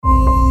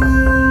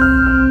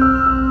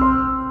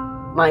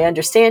my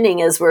understanding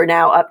is we're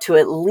now up to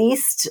at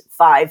least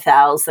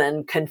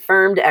 5,000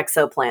 confirmed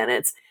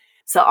exoplanets.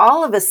 So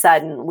all of a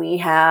sudden, we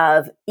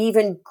have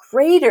even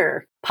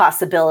greater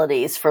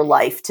possibilities for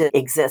life to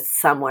exist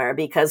somewhere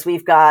because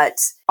we've got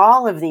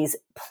all of these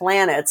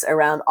planets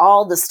around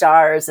all the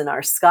stars in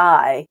our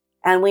sky.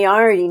 And we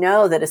already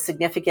know that a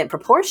significant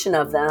proportion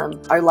of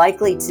them are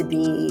likely to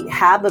be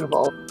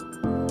habitable.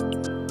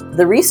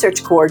 The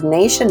research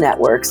coordination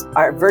networks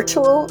are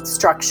virtual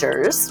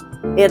structures.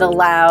 It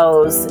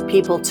allows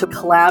people to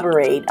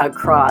collaborate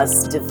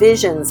across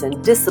divisions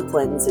and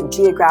disciplines and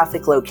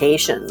geographic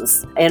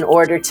locations in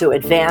order to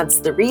advance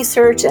the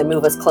research and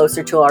move us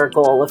closer to our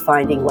goal of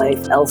finding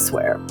life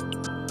elsewhere.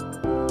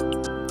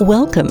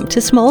 Welcome to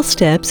Small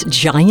Steps,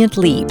 Giant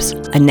Leaps,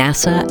 a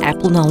NASA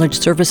Apple Knowledge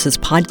Services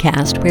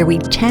podcast where we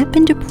tap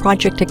into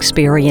project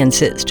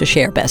experiences to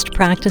share best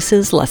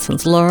practices,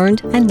 lessons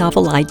learned, and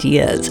novel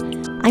ideas.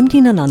 I'm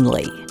Dina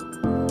Nunley.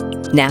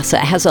 NASA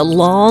has a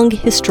long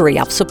history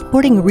of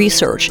supporting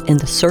research in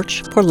the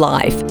search for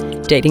life,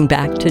 dating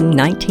back to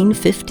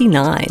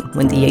 1959,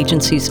 when the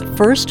agency's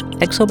first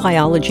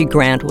exobiology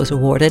grant was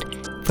awarded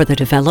for the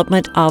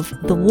development of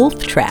the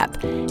Wolf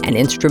Trap, an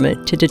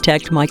instrument to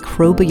detect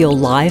microbial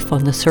life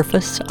on the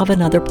surface of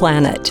another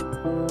planet.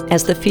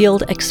 As the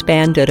field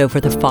expanded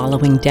over the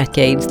following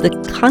decades, the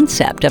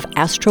concept of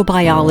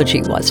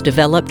astrobiology was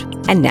developed,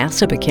 and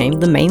NASA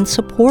became the main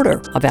supporter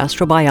of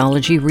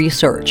astrobiology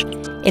research.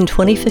 In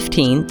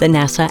 2015, the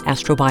NASA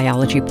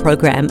Astrobiology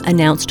program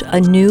announced a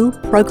new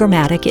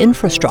programmatic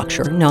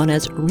infrastructure known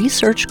as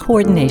Research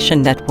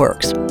Coordination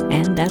Networks,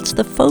 and that's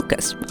the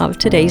focus of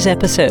today's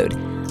episode.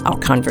 Our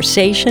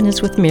conversation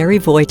is with Mary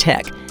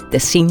Voytek, the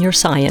senior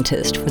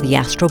scientist for the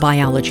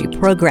Astrobiology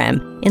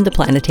program in the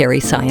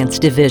Planetary Science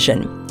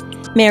Division.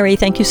 Mary,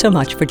 thank you so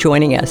much for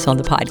joining us on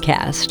the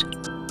podcast.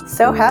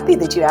 So happy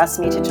that you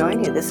asked me to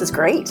join you. This is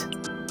great.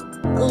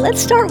 Let's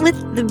start with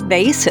the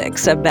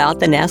basics about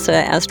the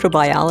NASA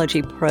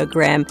Astrobiology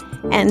program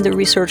and the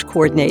Research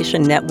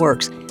Coordination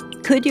Networks.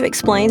 Could you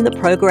explain the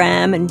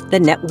program and the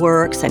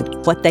networks and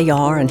what they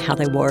are and how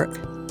they work?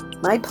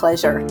 My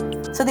pleasure.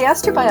 So the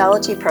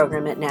astrobiology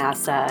program at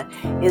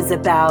NASA is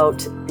about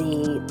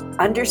the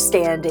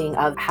understanding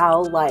of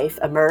how life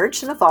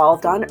emerged and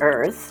evolved on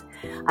Earth,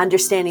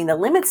 understanding the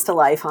limits to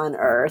life on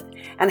Earth,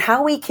 and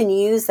how we can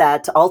use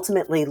that to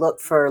ultimately look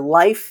for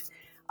life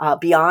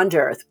beyond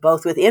Earth,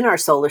 both within our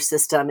solar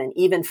system and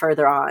even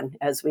further on,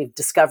 as we've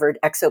discovered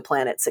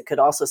exoplanets that could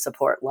also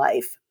support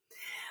life.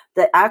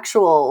 The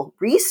actual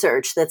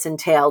research that's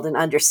entailed in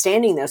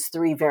understanding those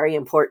three very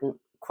important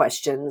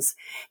questions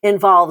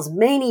involves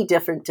many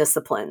different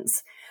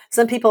disciplines.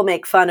 Some people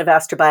make fun of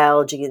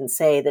astrobiology and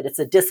say that it's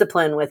a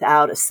discipline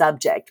without a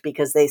subject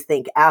because they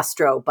think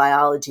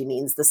astrobiology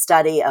means the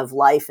study of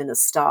life in a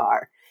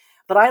star.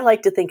 But I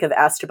like to think of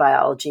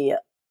astrobiology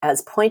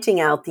as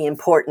pointing out the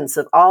importance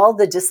of all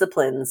the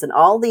disciplines and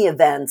all the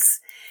events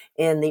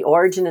in the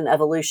origin and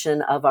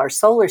evolution of our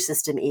solar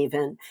system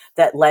even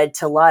that led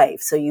to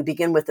life. So you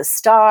begin with a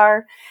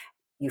star,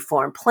 you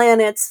form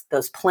planets,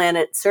 those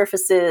planet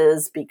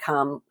surfaces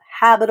become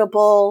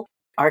habitable,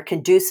 are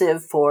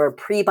conducive for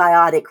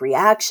prebiotic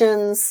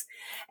reactions,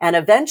 and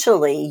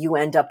eventually you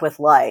end up with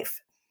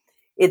life.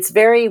 It's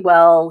very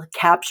well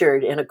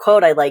captured in a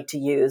quote I like to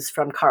use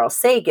from Carl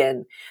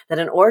Sagan, that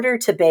in order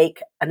to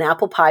bake an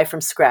apple pie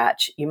from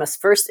scratch, you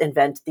must first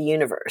invent the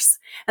universe.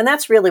 And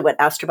that's really what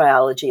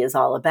astrobiology is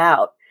all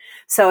about.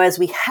 So as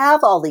we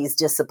have all these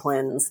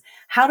disciplines,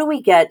 how do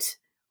we get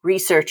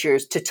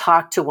researchers to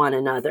talk to one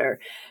another,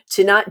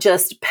 to not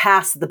just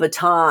pass the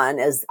baton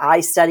as I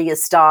study a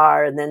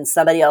star and then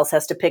somebody else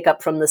has to pick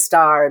up from the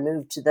star and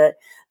move to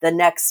the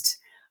next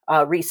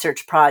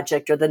research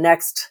project or the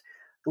next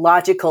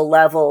logical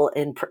level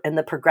in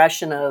the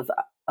progression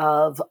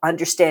of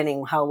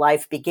understanding how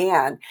life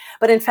began.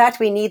 But in fact,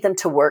 we need them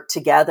to work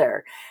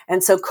together.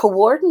 And so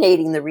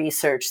coordinating the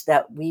research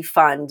that we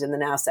fund in the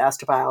NASA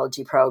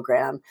Astrobiology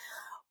program,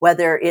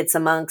 whether it's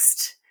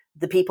amongst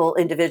the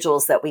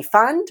individuals that we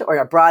fund or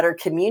a broader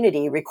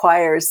community,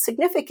 requires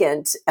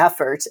significant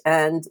effort.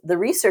 And the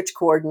research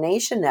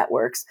coordination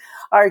networks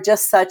are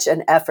just such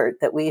an effort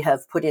that we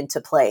have put into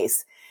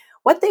place.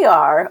 What they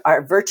are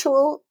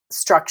virtual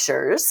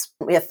structures.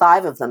 We have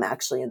 5 of them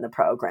actually in the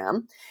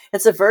program.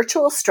 It's a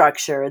virtual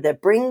structure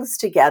that brings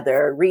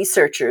together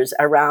researchers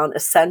around a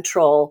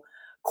central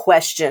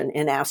question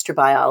in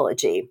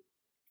astrobiology.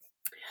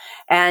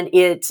 And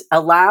it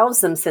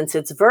allows them, since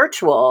it's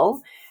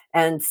virtual,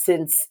 and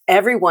since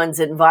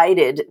everyone's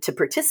invited to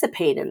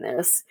participate in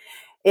this,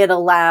 it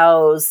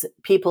allows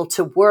people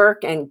to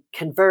work and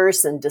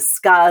converse and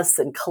discuss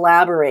and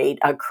collaborate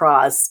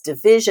across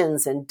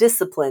divisions and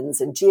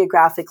disciplines and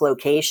geographic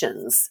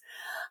locations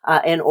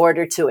in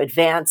order to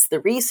advance the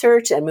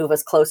research and move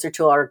us closer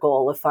to our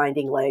goal of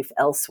finding life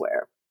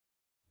elsewhere.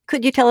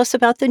 Could you tell us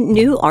about the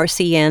new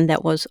RCN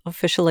that was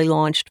officially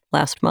launched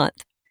last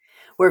month?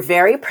 We're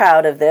very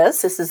proud of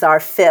this. This is our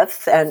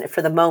 5th, and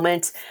for the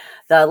moment,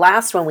 the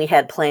last one we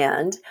had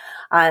planned,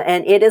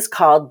 and it is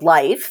called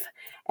Life.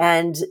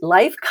 And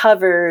life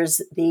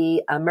covers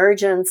the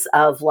emergence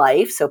of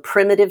life, so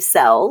primitive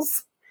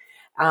cells,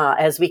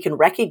 as we can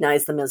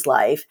recognize them as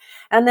life,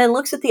 and then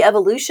looks at the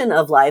evolution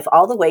of life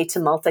all the way to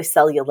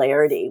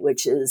multicellularity,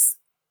 which is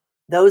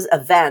those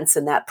events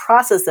and that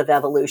process of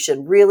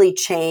evolution really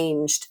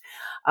changed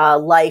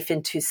life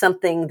into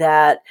something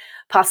that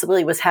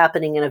possibly was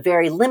happening in a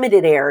very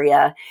limited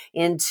area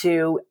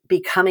into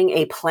becoming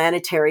a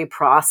planetary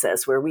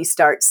process where we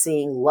start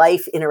seeing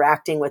life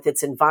interacting with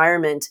its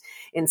environment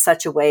in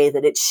such a way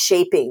that it's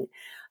shaping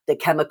the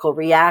chemical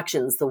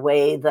reactions, the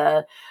way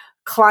the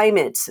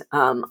climate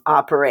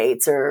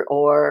operates,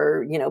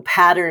 or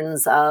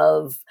patterns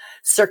of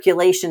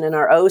circulation in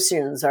our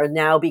oceans are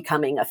now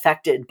becoming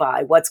affected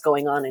by what's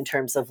going on in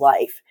terms of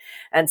life.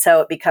 And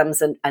so it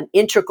becomes an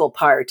integral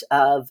part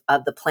of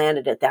the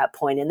planet at that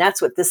point. And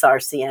that's what this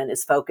RCN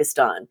is focused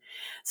on.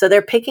 So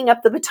they're picking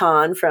up the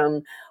baton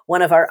from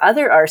one of our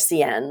other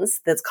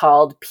RCNs that's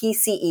called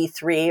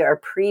PCE3, or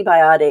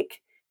Prebiotic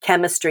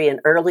Chemistry in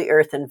Early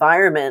Earth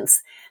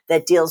Environments,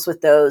 that deals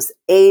with those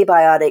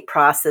abiotic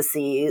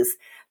processes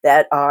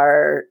that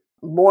are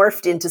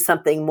morphed into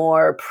something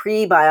more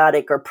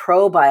prebiotic or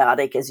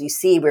probiotic. As you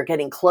see, we're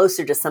getting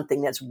closer to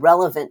something that's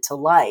relevant to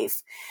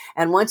life.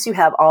 And once you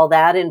have all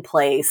that in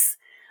place,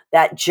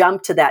 that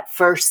jump to that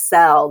first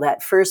cell,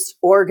 that first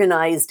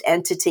organized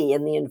entity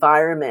in the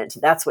environment,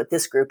 that's what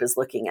this group is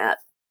looking at.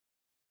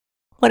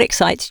 What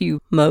excites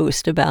you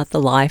most about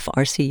the Life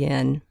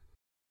RCN?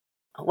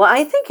 Well,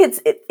 I think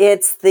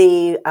it's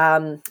the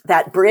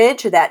that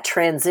bridge, that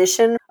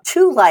transition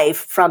to life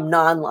from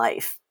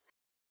non-life.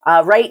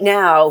 Right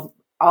now,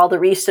 all the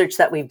research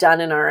that we've done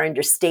in our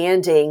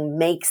understanding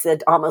makes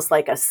it almost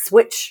like a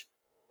switch.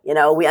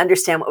 We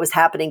understand what was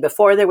happening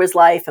before there was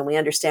life, and we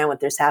understand what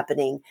there's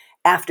happening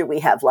after we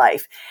have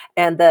life.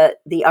 And the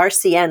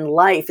RCN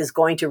life is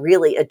going to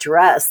really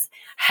address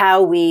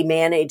how we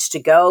manage to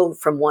go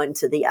from one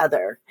to the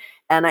other.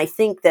 And I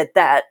think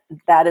that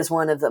is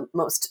one of the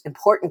most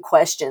important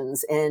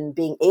questions in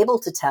being able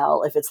to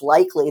tell if it's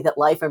likely that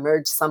life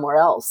emerged somewhere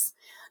else,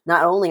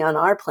 not only on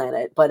our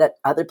planet, but at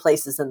other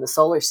places in the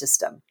solar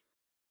system.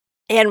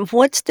 And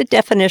what's the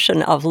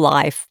definition of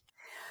life?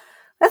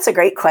 That's a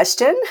great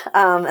question.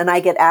 And I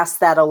get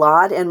asked that a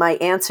lot. And my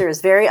answer is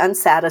very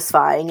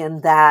unsatisfying in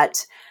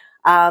that,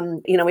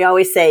 we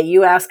always say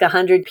you ask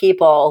 100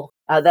 people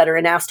that are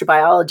in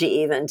astrobiology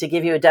even to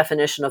give you a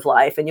definition of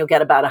life, and you'll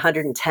get about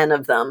 110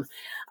 of them.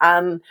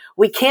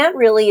 We can't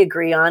really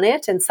agree on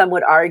it. And some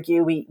would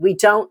argue we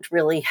don't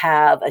really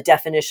have a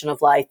definition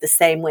of life the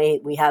same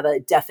way we have a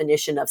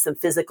definition of some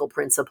physical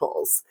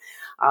principles,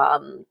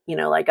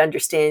 like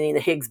understanding the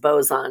Higgs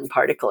boson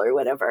particle or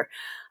whatever.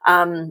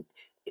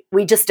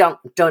 We just don't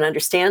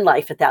understand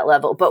life at that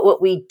level. But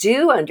what we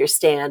do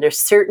understand are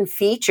certain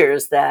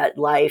features that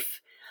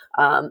life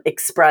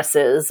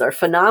expresses, or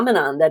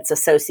phenomenon that's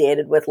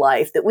associated with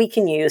life, that we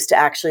can use to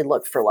actually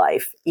look for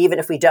life, even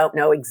if we don't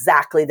know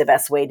exactly the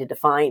best way to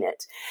define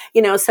it.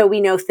 So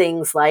we know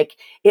things like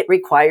it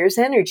requires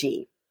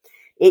energy.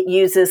 It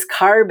uses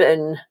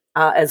carbon,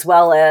 as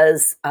well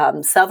as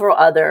several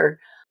other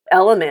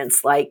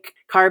elements like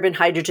carbon,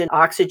 hydrogen,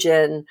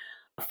 oxygen,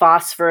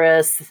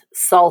 phosphorus,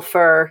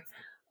 sulfur,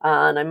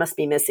 and I must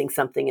be missing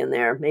something in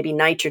there, maybe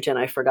nitrogen,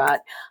 I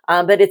forgot.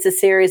 But it's a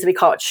series, we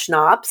call it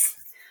schnapps.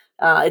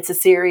 It's a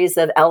series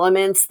of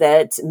elements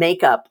that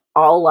make up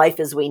all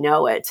life as we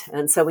know it.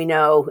 And so we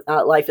know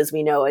life as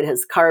we know it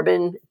is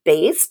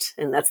carbon-based,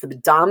 and that's the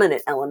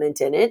dominant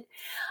element in it.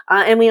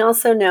 And we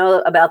also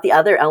know about the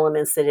other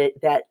elements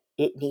that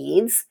it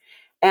needs.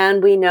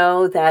 And we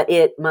know that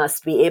it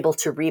must be able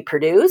to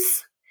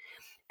reproduce,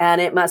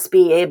 and it must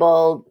be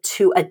able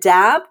to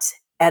adapt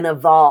and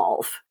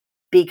evolve,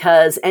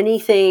 because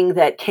anything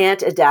that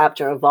can't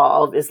adapt or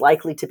evolve is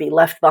likely to be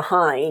left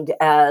behind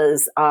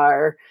as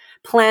our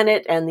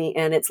planet and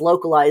its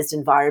localized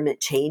environment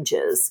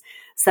changes.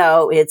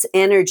 So it's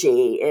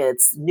energy,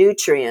 it's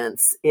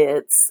nutrients,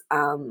 it's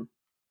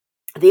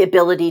the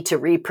ability to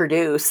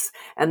reproduce,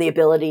 and the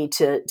ability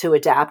to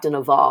adapt and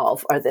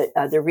evolve are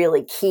the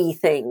really key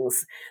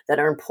things that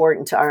are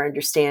important to our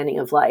understanding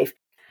of life.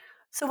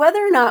 So whether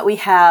or not we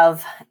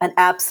have an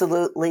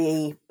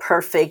absolutely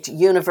perfect,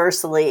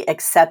 universally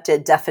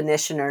accepted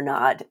definition or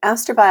not,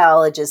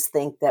 astrobiologists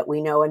think that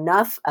we know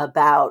enough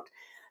about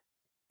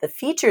the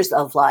features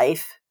of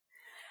life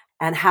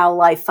and how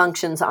life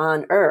functions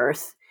on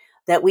Earth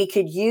that we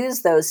could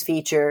use those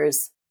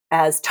features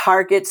as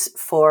targets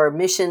for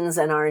missions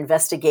and our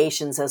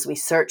investigations as we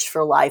search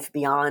for life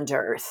beyond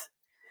Earth.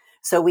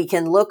 So we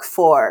can look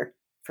for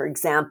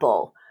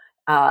example,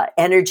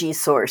 energy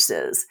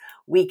sources.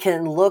 We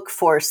can look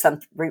for some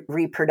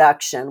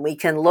reproduction. We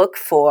can look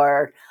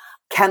for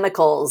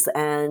chemicals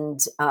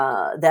and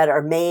that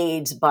are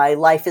made by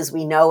life as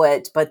we know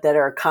it, but that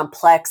are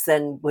complex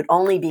and would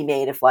only be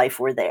made if life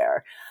were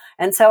there.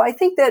 And so I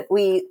think that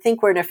we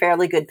think we're in a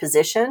fairly good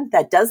position.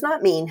 That does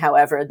not mean,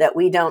 however, that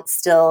we don't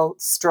still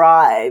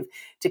strive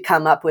to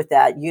come up with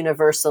that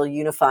universal,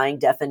 unifying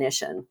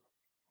definition.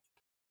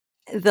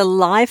 The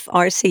Life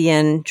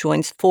RCN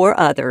joins 4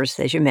 others,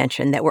 as you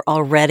mentioned, that were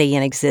already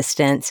in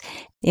existence,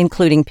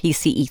 including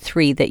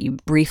PCE3 that you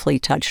briefly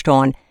touched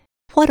on.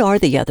 What are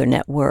the other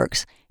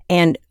networks,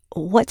 and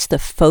what's the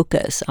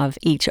focus of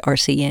each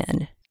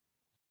RCN?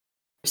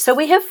 So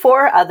we have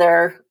 4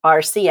 other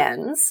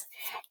RCNs,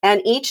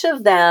 and each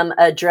of them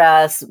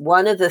address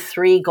one of the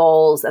 3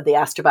 goals of the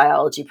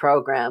astrobiology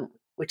program,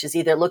 which is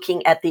either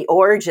looking at the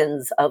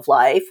origins of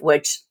life,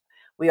 which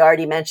we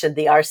already mentioned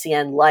the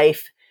RCN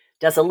Life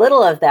does a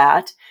little of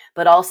that,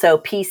 but also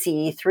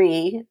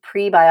PCE3,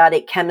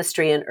 prebiotic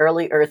chemistry in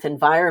early Earth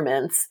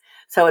environments.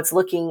 So it's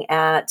looking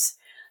at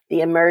the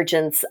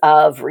emergence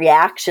of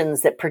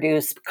reactions that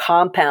produce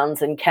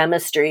compounds and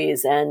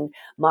chemistries and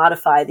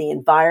modify the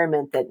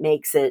environment that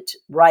makes it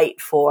right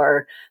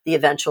for the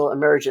eventual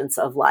emergence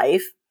of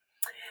life.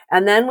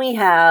 And then we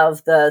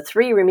have the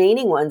 3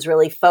 remaining ones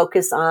really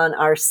focus on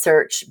our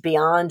search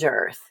beyond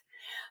Earth.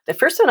 The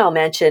first one I'll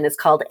mention is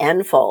called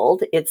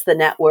Nfold. It's the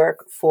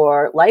network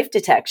for life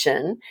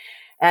detection.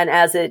 And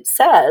as it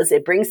says,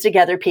 it brings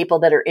together people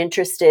that are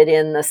interested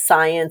in the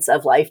science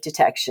of life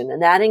detection.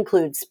 And that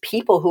includes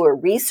people who are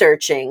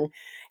researching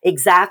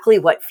exactly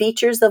what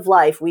features of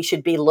life we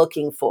should be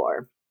looking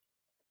for.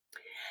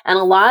 And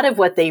a lot of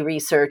what they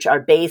research are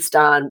based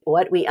on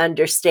what we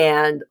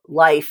understand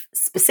life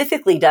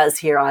specifically does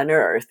here on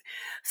Earth.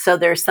 So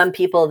there's some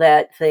people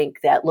that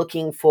think that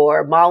looking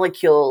for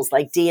molecules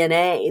like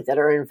DNA that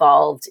are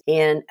involved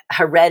in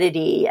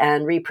heredity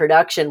and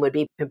reproduction would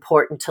be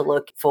important to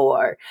look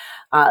for.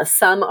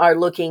 Some are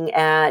looking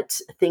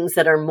at things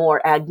that are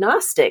more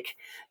agnostic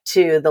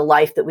to the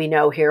life that we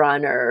know here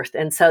on Earth.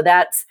 And so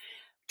that's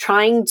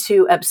trying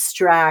to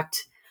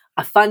abstract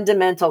a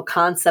fundamental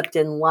concept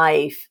in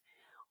life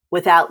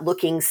without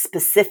looking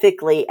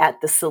specifically at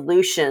the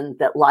solution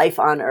that life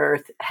on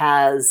Earth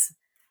has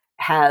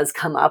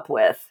come up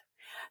with.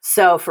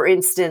 So, for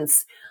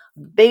instance,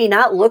 maybe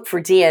not look for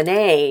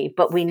DNA,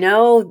 but we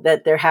know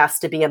that there has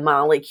to be a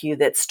molecule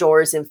that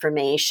stores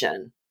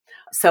information.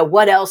 So,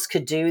 what else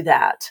could do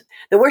that?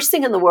 The worst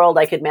thing in the world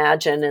I could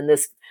imagine, and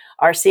this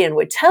RCN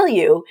would tell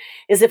you,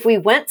 is if we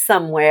went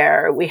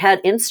somewhere, we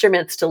had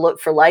instruments to look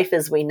for life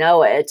as we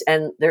know it,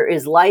 and there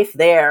is life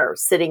there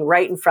sitting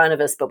right in front of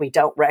us, but we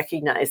don't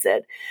recognize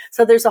it.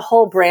 So there's a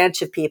whole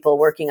branch of people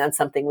working on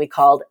something we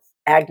called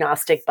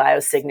agnostic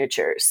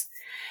biosignatures.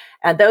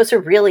 And those are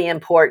really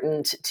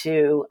important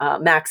to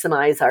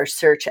maximize our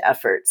search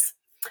efforts.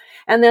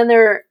 And then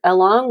there,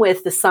 along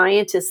with the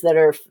scientists that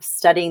are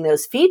studying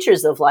those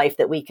features of life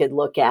that we could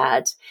look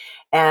at,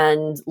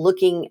 and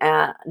looking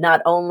at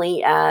not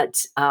only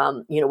at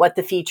what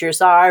the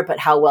features are, but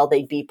how well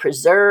they'd be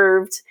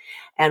preserved,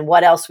 and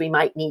what else we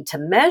might need to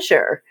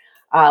measure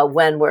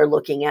when we're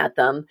looking at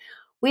them.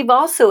 We've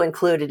also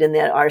included in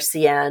that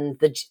RCN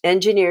the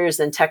engineers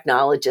and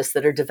technologists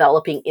that are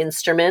developing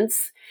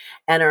instruments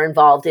and are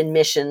involved in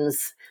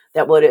missions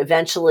that would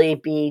eventually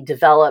be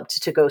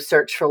developed to go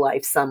search for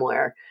life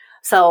somewhere.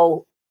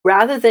 So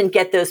rather than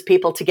get those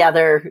people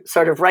together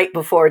sort of right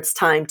before it's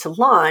time to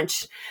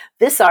launch,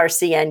 this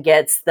RCN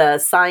gets the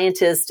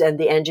scientists and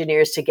the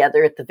engineers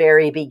together at the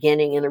very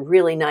beginning in a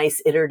really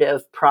nice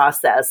iterative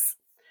process.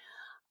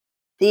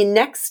 The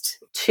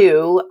next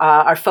 2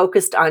 are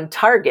focused on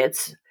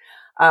targets.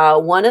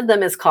 One of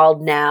them is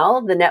called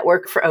NOW, the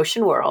Network for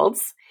Ocean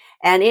Worlds,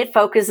 and it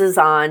focuses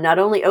on not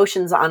only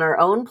oceans on our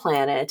own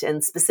planet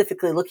and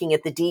specifically looking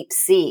at the deep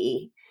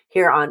sea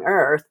here on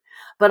Earth,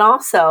 but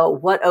also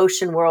what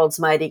ocean worlds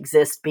might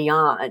exist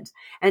beyond.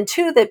 And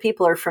 2 that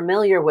people are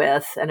familiar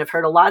with and have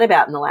heard a lot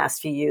about in the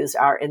last few years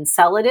are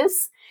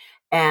Enceladus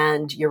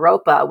and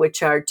Europa,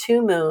 which are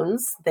 2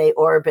 moons. They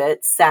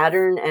orbit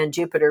Saturn and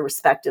Jupiter,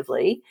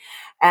 respectively.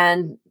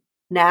 And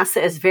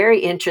NASA is very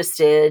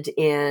interested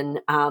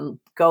in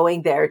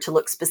going there to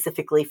look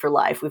specifically for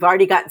life. We've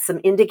already gotten some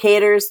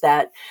indicators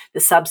that the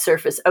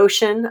subsurface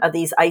ocean of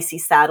these icy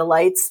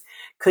satellites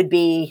could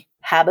be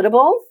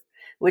habitable,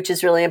 which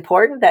is really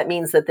important. That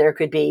means that there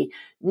could be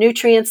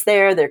nutrients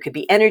there could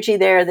be energy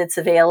there that's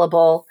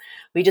available.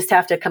 We just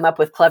have to come up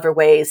with clever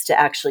ways to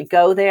actually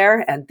go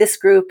there. And this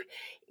group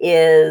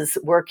is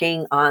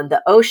working on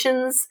the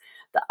oceans,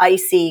 the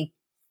icy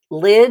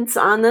lids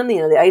on them,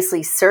 the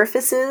icy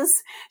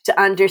surfaces, to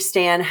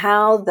understand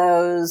how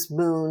those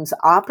moons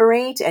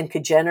operate and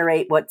could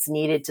generate what's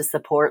needed to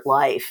support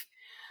life.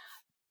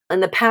 In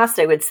the past,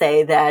 I would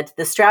say that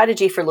the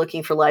strategy for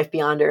looking for life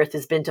beyond Earth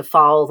has been to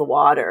follow the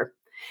water.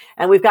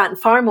 And we've gotten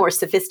far more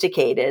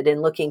sophisticated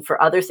in looking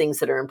for other things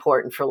that are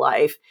important for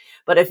life.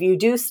 But if you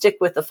do stick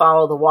with the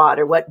follow the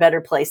water, what better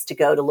place to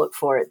go to look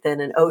for it than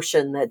an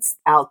ocean that's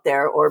out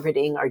there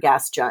orbiting our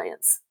gas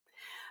giants?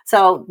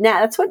 So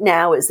now that's what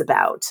NOW is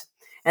about.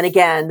 And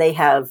again, they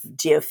have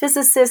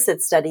geophysicists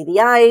that study the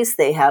ice.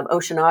 They have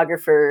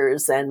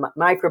oceanographers and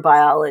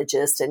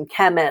microbiologists and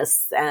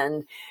chemists,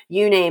 and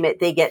you name it,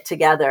 they get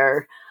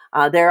together.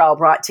 They're all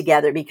brought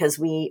together because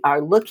we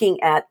are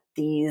looking at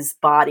these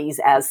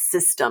bodies as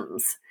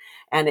systems,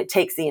 and it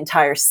takes the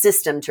entire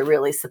system to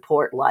really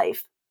support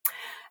life.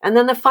 And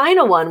then the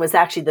final one was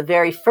actually the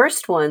very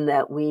first one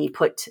that we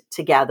put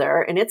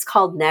together, and it's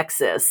called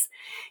Nexus.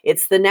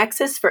 It's the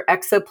Nexus for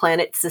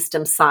Exoplanet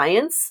System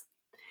Science.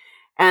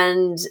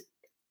 And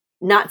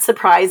not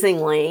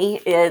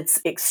surprisingly,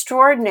 it's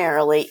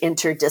extraordinarily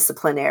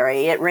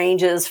interdisciplinary. It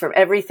ranges from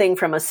everything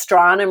from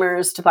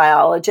astronomers to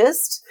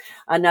biologists,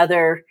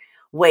 another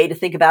way to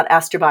think about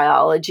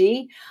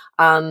astrobiology.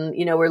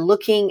 We're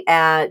looking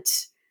at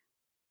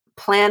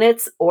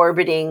planets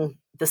orbiting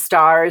the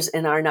stars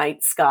in our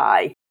night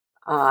sky.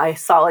 I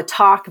saw a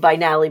talk by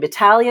Natalie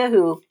Battaglia,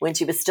 who, when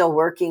she was still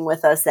working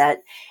with us at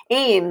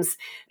Ames,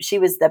 she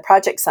was the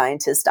project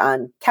scientist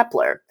on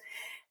Kepler.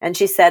 And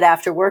she said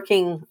after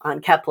working on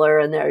Kepler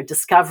and their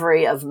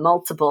discovery of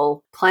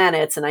multiple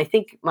planets, and I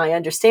think my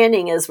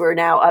understanding is we're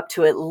now up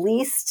to at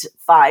least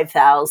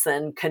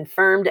 5,000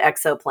 confirmed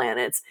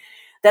exoplanets,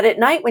 that at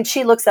night when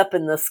she looks up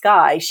in the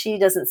sky, she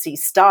doesn't see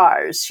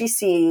stars. She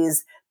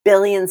sees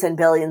billions and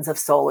billions of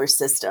solar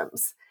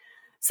systems.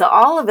 So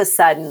all of a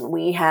sudden,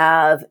 we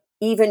have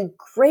even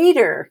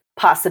greater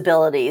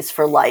possibilities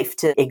for life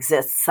to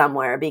exist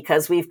somewhere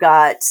because we've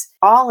got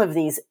all of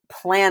these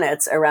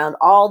planets around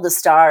all the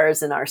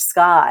stars in our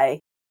sky.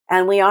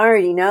 And we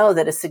already know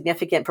that a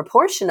significant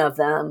proportion of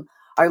them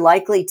are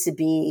likely to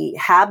be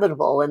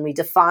habitable. And we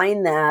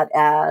define that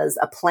as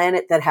a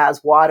planet that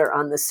has water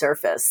on the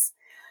surface.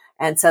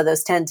 And so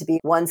those tend to be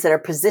ones that are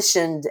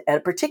positioned at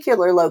a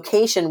particular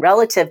location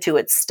relative to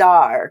its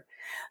star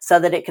so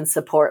that it can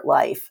support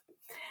life.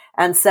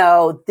 And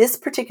so this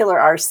particular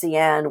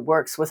RCN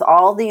works with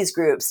all these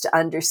groups to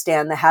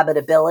understand the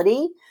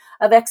habitability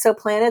of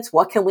exoplanets.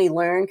 What can we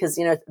learn? Because,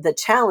 the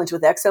challenge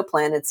with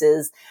exoplanets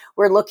is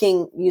we're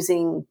looking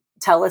using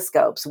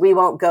telescopes. We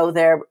won't go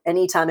there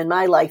anytime in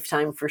my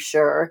lifetime for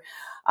sure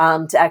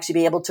to actually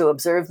be able to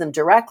observe them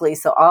directly.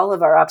 So all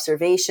of our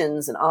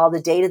observations and all the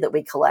data that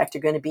we collect are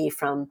going to be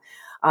from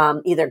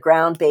either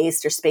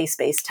ground-based or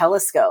space-based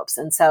telescopes.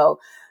 And so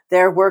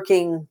they're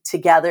working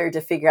together to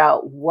figure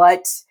out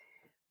what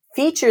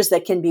features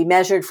that can be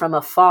measured from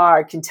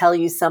afar can tell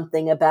you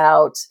something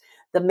about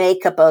the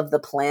makeup of the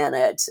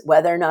planet,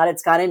 whether or not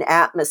it's got an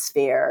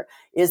atmosphere.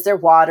 Is there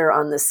water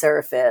on the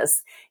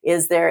surface?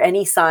 Is there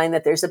any sign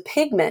that there's a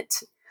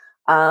pigment?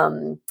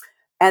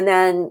 And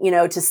then,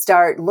 to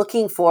start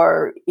looking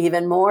for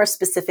even more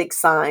specific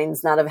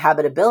signs, not of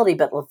habitability,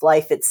 but of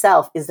life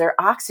itself. Is there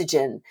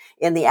oxygen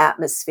in the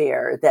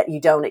atmosphere that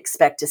you don't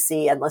expect to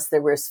see unless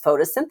there was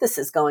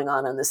photosynthesis going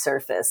on the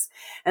surface?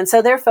 And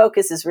so their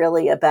focus is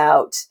really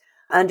about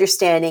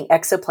understanding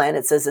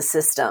exoplanets as a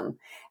system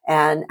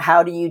and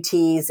how do you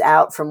tease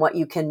out from what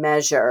you can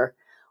measure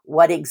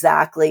what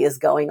exactly is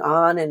going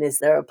on and is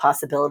there a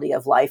possibility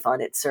of life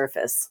on its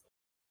surface?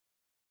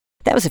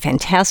 That was a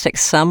fantastic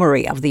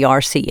summary of the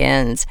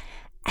RCNs.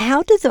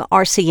 How do the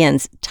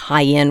RCNs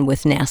tie in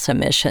with NASA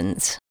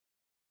missions?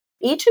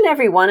 Each and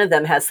every one of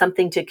them has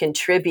something to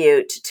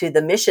contribute to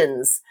the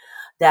missions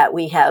that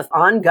we have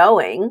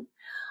ongoing,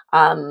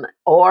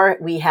 or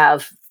we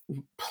have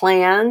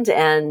planned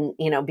and,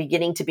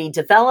 beginning to be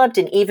developed,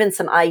 and even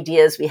some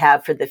ideas we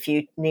have for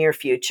the near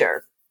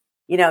future.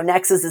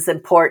 Nexus is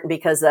important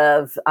because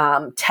of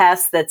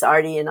tests that's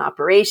already in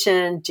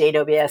operation,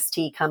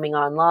 JWST coming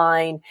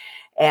online,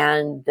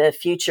 and the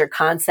future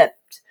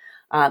concept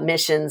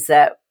missions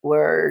that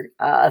were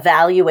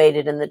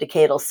evaluated in the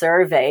decadal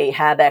survey,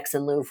 HABEX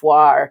and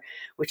LUVOIR,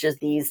 which is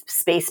these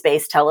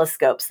space-based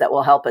telescopes that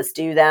will help us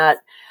do that.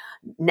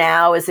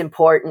 Now is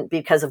important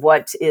because of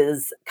what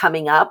is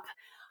coming up.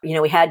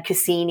 We had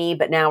Cassini,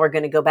 but now we're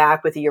going to go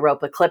back with the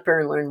Europa Clipper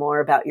and learn more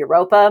about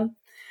Europa.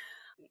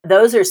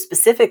 Those are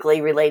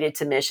specifically related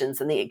to missions,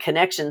 and the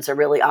connections are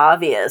really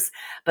obvious,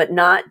 but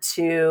not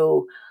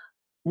to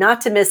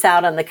miss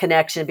out on the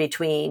connection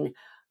between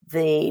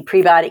the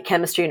prebiotic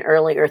chemistry and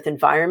early Earth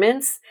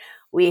environments.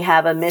 We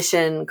have a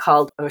mission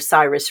called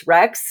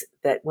OSIRIS-REx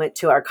that went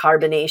to our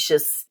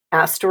carbonaceous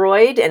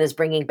asteroid and is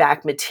bringing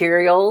back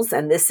materials.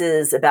 And this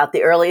is about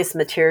the earliest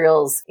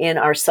materials in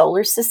our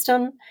solar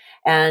system.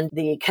 And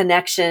the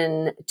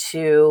connection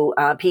to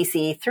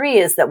PCE3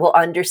 is that we'll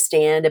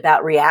understand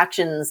about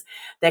reactions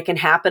that can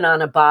happen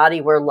on a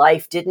body where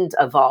life didn't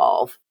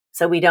evolve.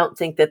 So we don't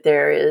think that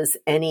there is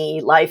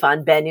any life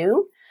on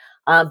Bennu,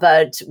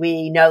 but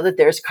we know that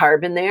there's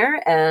carbon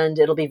there, and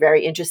it'll be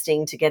very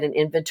interesting to get an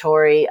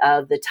inventory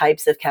of the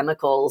types of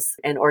chemicals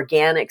and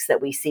organics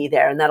that we see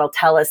there. And that'll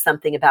tell us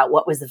something about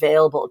what was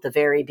available at the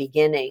very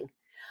beginning.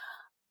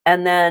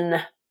 And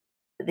then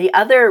the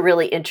other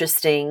really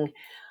interesting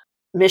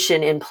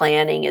mission in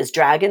planning is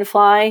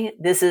Dragonfly.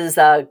 This is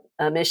a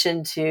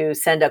mission to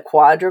send a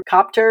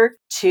quadricopter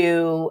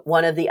to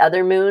one of the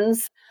other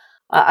moons,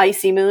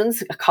 icy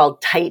moons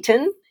called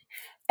Titan.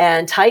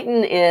 And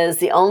Titan is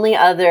the only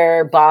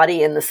other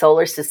body in the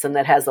solar system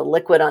that has a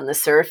liquid on the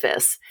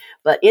surface,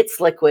 but its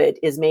liquid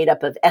is made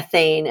up of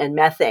ethane and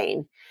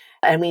methane.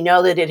 And we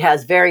know that it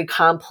has very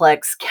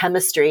complex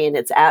chemistry in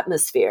its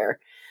atmosphere.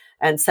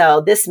 And so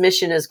this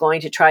mission is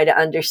going to try to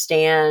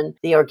understand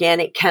the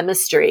organic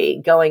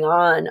chemistry going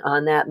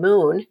on that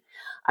moon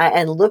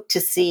and look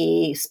to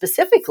see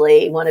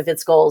specifically, one of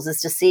its goals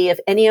is to see if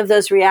any of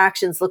those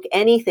reactions look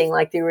anything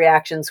like the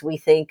reactions we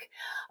think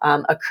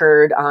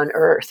occurred on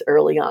Earth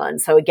early on.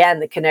 So again,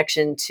 the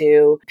connection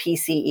to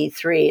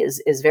PCE3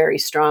 is very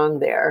strong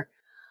there.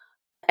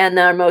 And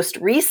our most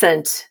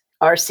recent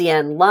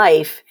RCN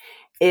Life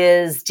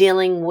is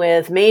dealing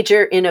with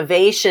major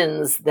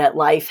innovations that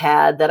life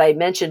had that I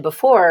mentioned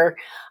before,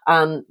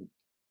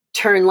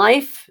 turn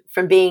life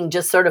from being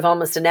just sort of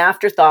almost an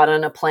afterthought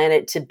on a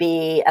planet to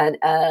be an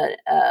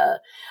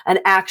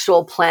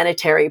actual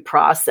planetary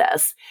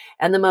process.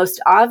 And the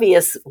most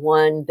obvious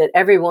one that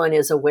everyone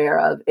is aware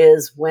of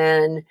is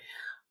when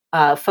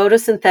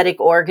photosynthetic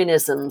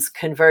organisms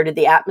converted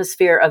the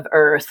atmosphere of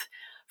Earth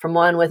from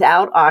one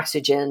without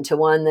oxygen to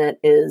one that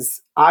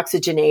is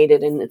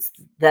oxygenated, and it's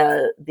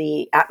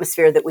the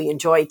atmosphere that we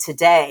enjoy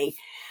today.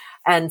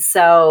 And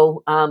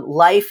so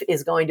life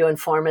is going to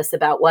inform us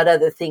about what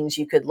other things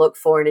you could look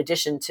for in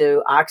addition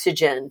to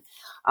oxygen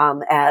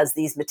as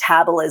these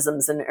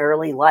metabolisms in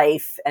early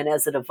life, and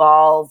as it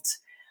evolved,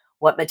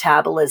 what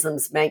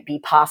metabolisms might be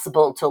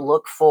possible to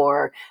look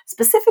for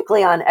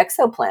specifically on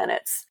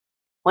exoplanets.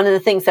 One of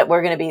the things that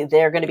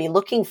they're going to be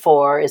looking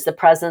for is the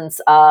presence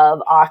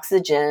of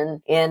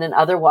oxygen in an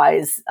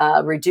otherwise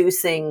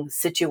reducing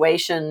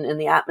situation in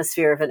the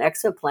atmosphere of an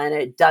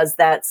exoplanet. Does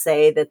that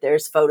say that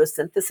there's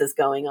photosynthesis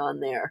going on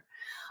there?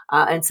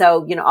 And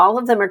so, all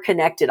of them are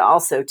connected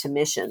also to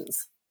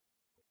missions.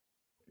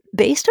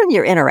 Based on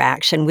your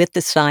interaction with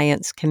the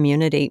science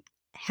community,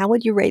 how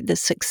would you rate the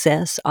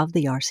success of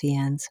the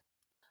RCNs?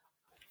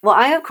 Well,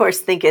 I, of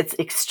course, think it's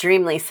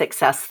extremely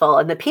successful.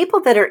 And the people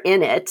that are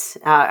in it,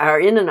 are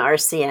in an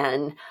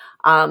RCN,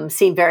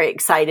 seem very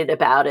excited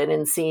about it,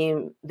 and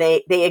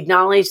they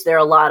acknowledge there are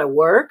a lot of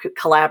work.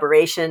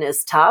 Collaboration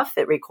is tough.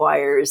 It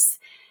requires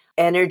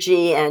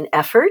energy and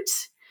effort.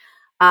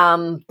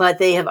 But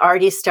they have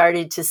already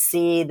started to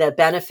see the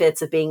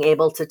benefits of being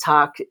able to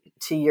talk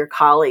to your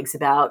colleagues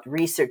about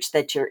research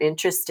that you're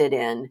interested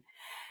in.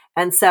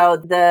 And so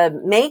the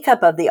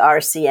makeup of the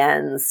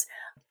RCNs,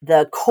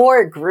 the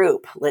core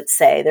group, let's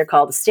say, they're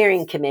called the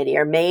steering committee,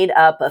 are made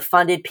up of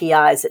funded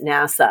PIs at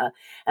NASA.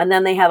 And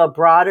then they have a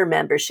broader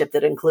membership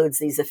that includes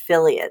these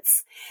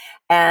affiliates.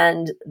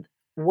 And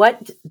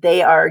what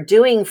they are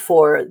doing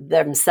for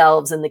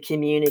themselves in the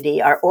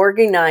community are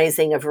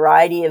organizing a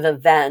variety of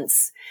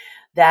events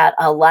that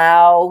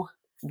allow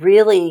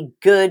really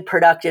good,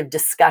 productive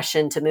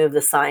discussion to move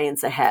the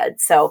science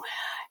ahead. So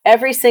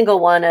every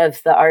single one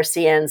of the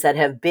RCNs that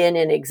have been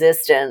in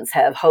existence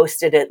have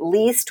hosted at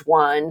least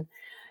one,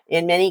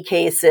 in many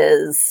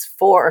cases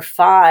 4 or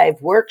 5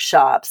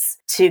 workshops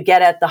to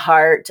get at the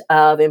heart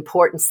of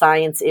important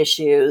science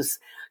issues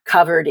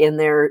covered in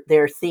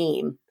their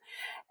theme.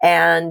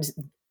 And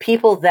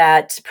people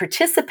that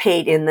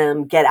participate in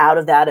them get out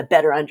of that a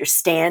better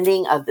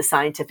understanding of the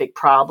scientific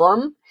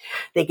problem.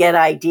 They get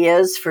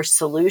ideas for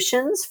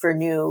solutions, for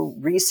new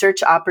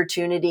research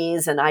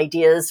opportunities, and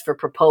ideas for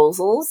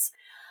proposals.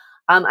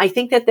 I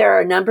think that there are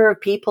a number of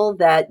people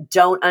that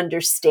don't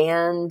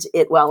understand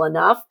it well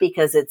enough,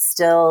 because it's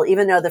still,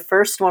 even though the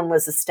first one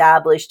was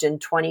established in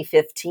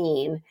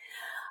 2015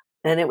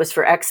 and it was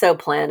for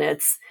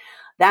exoplanets,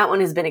 that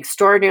one has been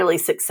extraordinarily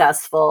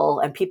successful,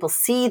 and people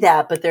see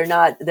that, but they're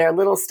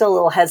still a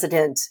little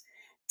hesitant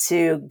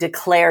to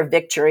declare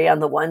victory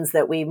on the ones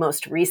that we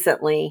most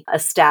recently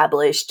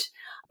established.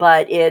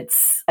 But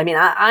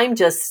I'm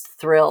just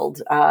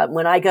thrilled.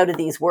 When I go to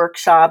these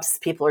workshops,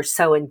 people are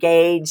so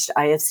engaged.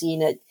 I have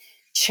seen it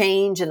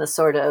change in the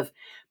sort of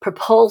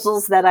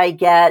proposals that I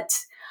get,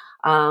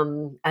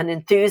 an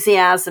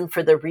enthusiasm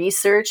for the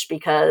research,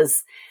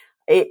 because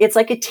it's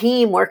like a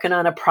team working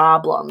on a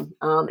problem.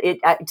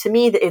 To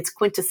me, it's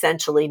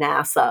quintessentially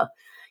NASA.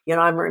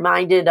 I'm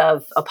reminded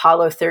of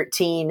Apollo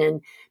 13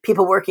 and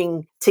people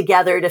working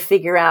together to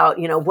figure out,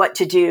 what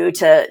to do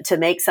to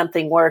make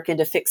something work and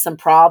to fix some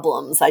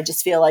problems. I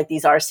just feel like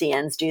these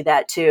RCNs do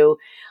that too.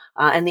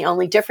 And the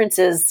only difference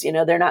is,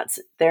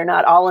 they're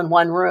not all in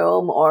one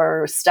room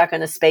or stuck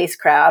in a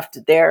spacecraft.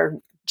 They're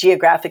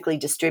geographically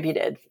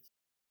distributed.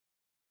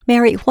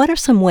 Mary, what are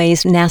some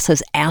ways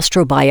NASA's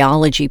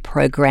astrobiology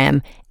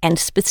program, and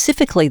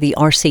specifically the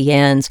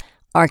RCNs,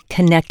 are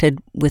connected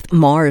with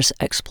Mars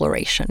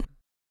exploration?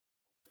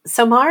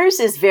 So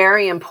Mars is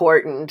very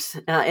important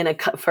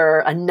for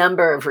a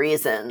number of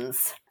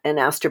reasons in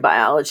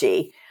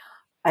astrobiology.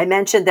 I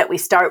mentioned that we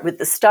start with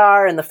the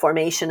star and the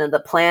formation of the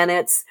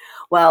planets.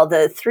 Well,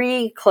 the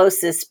 3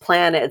 closest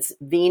planets,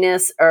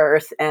 Venus,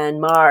 Earth,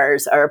 and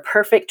Mars, are a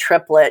perfect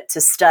triplet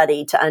to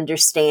study, to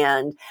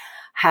understand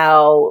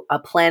how a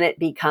planet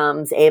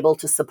becomes able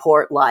to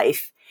support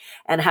life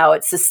and how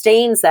it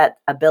sustains that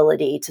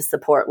ability to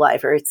support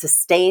life, or it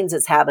sustains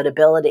its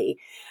habitability.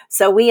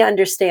 So we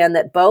understand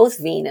that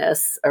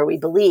we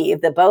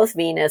believe that both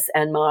Venus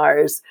and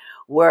Mars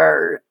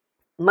were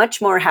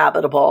much more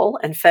habitable,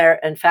 and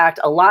in fact,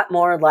 a lot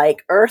more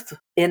like Earth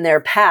in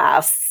their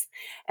pasts.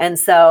 And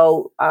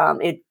so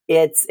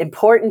it's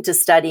important to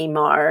study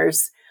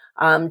Mars,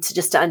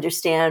 to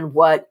understand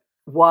what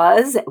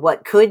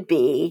could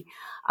be,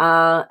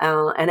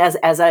 and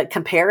as a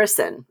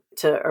comparison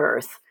to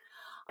Earth.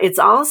 It's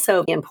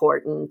also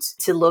important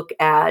to look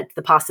at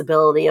the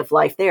possibility of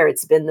life there.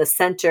 It's been the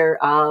center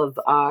of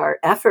our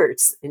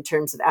efforts in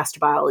terms of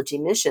astrobiology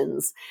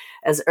missions.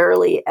 As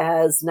early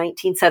as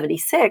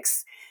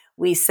 1976,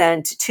 we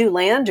sent 2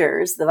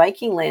 landers, the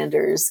Viking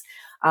landers,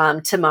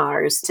 to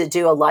Mars to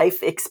do a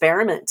life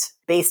experiment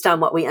based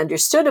on what we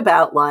understood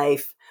about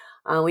life.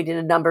 We did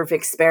a number of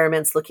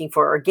experiments looking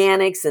for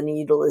organics and the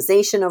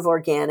utilization of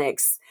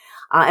organics.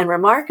 And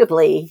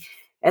remarkably,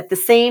 at the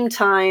same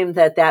time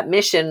that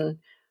mission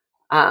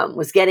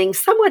was getting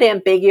somewhat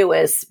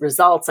ambiguous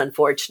results,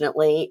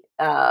 unfortunately,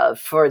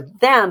 for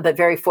them, but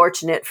very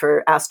fortunate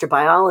for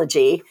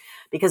astrobiology,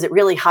 because it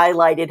really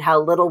highlighted how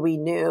little we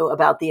knew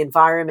about the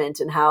environment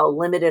and how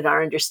limited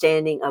our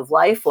understanding of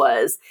life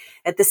was.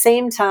 At the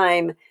same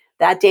time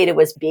that data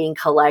was being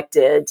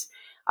collected,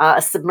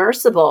 a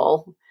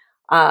submersible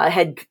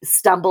had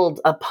stumbled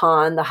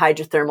upon the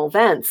hydrothermal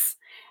vents.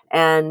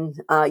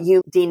 And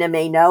you, Dina,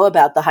 may know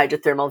about the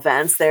hydrothermal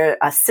vents. They're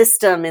a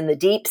system in the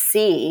deep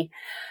sea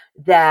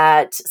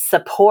that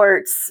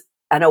supports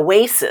an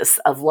oasis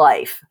of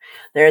life.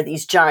 There are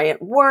these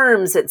giant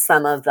worms at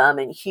some of them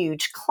and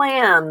huge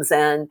clams,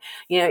 and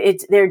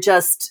they're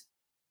just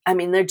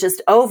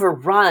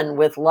overrun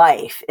with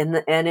life. And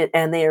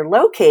they are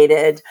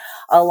located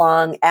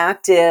along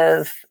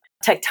active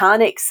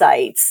tectonic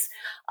sites,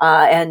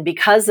 and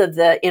because of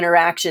the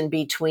interaction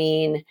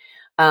between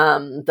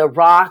the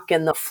rock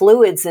and the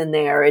fluids in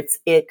there,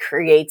 it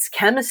creates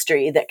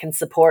chemistry that can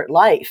support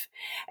life.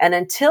 And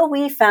until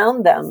we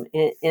found them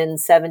in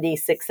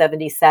 76,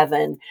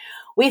 77,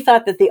 we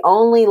thought that the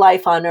only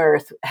life on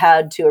Earth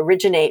had to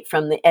originate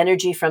from the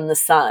energy from the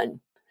sun.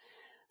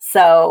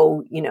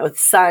 So, the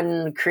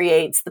sun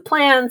creates the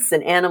plants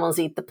and animals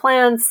eat the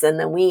plants, and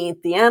then we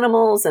eat the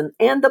animals and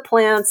the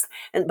plants.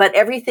 But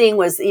everything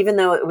was, even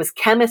though it was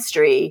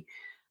chemistry,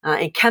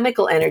 and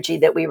chemical energy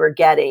that we were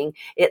getting,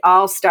 it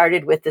all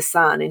started with the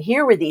sun. And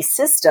here were these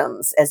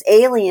systems, as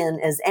alien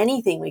as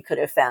anything we could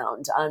have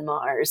found on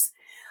Mars,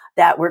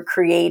 that were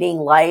creating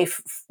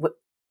life,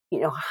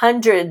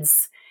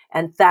 hundreds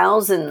and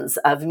thousands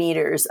of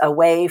meters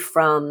away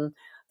from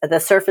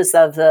the surface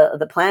of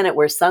the planet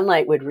where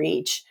sunlight would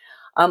reach.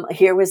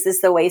 Here was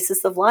this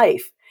oasis of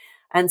life.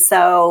 And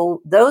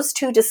so those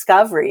 2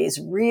 discoveries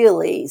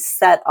really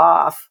set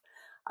off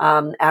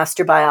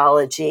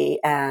astrobiology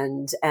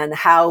and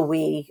how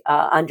we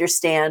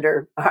understand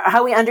or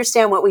how we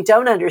understand what we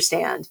don't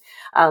understand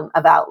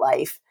about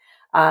life,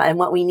 and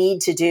what we need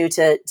to do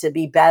to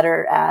be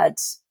better at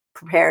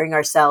preparing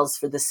ourselves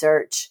for the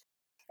search.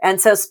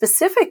 And so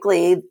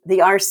specifically, the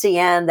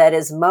RCN that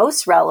is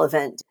most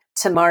relevant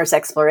to Mars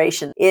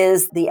exploration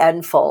is the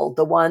N-fold,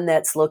 the one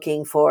that's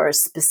looking for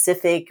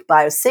specific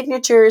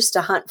biosignatures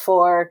to hunt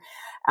for,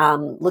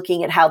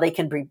 looking at how they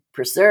can be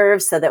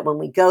preserved so that when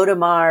we go to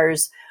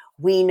Mars,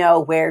 we know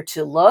where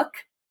to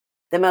look.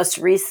 The most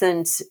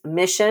recent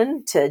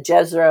mission to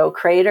Jezero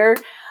Crater,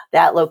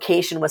 that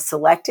location was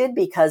selected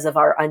because of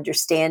our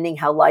understanding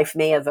how life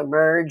may have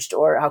emerged,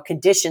 or how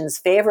conditions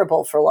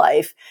favorable for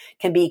life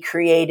can be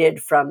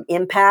created from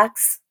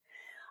impacts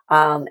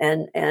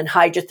and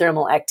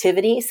hydrothermal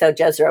activity. So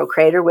Jezero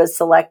Crater was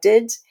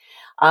selected.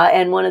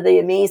 And one of the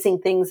amazing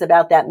things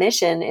about that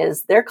mission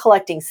is they're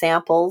collecting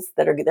samples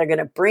they're going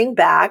to bring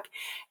back,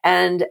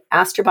 and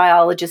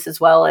astrobiologists as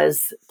well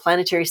as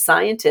planetary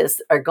scientists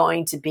are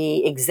going to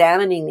be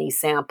examining these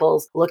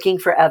samples, looking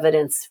for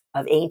evidence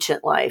of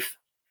ancient life.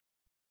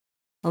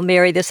 Well,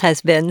 Mary, this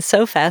has been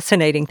so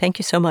fascinating. Thank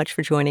you so much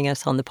for joining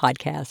us on the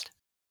podcast.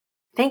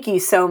 Thank you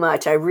so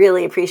much. I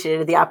really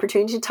appreciated the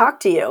opportunity to talk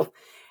to you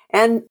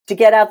and to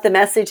get out the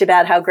message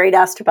about how great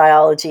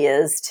astrobiology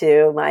is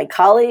to my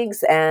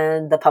colleagues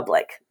and the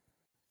public.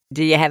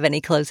 Do you have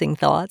any closing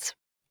thoughts?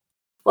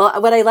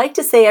 Well, what I like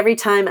to say every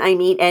time I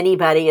meet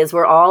anybody is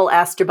we're all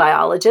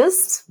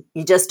astrobiologists.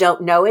 You just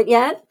don't know it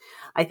yet.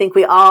 I think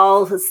we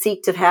all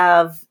seek to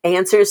have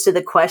answers to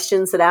the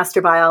questions that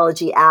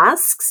astrobiology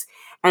asks,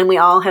 and we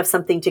all have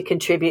something to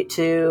contribute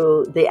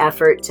to the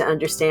effort to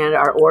understand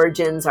our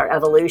origins, our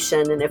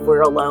evolution, and if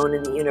we're alone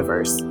in the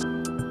universe.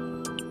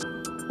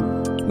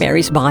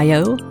 Mary's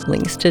bio,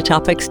 links to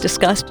topics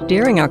discussed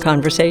during our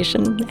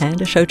conversation, and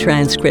a show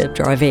transcript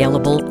are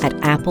available at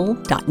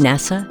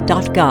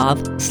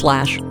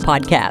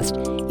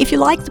apple.nasa.gov/podcast. If you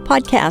like the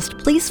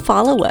podcast, please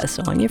follow us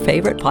on your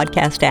favorite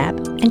podcast app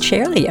and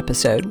share the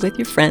episode with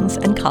your friends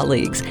and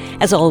colleagues.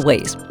 As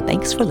always,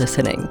 thanks for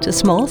listening to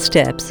Small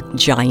Steps,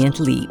 Giant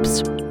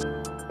Leaps.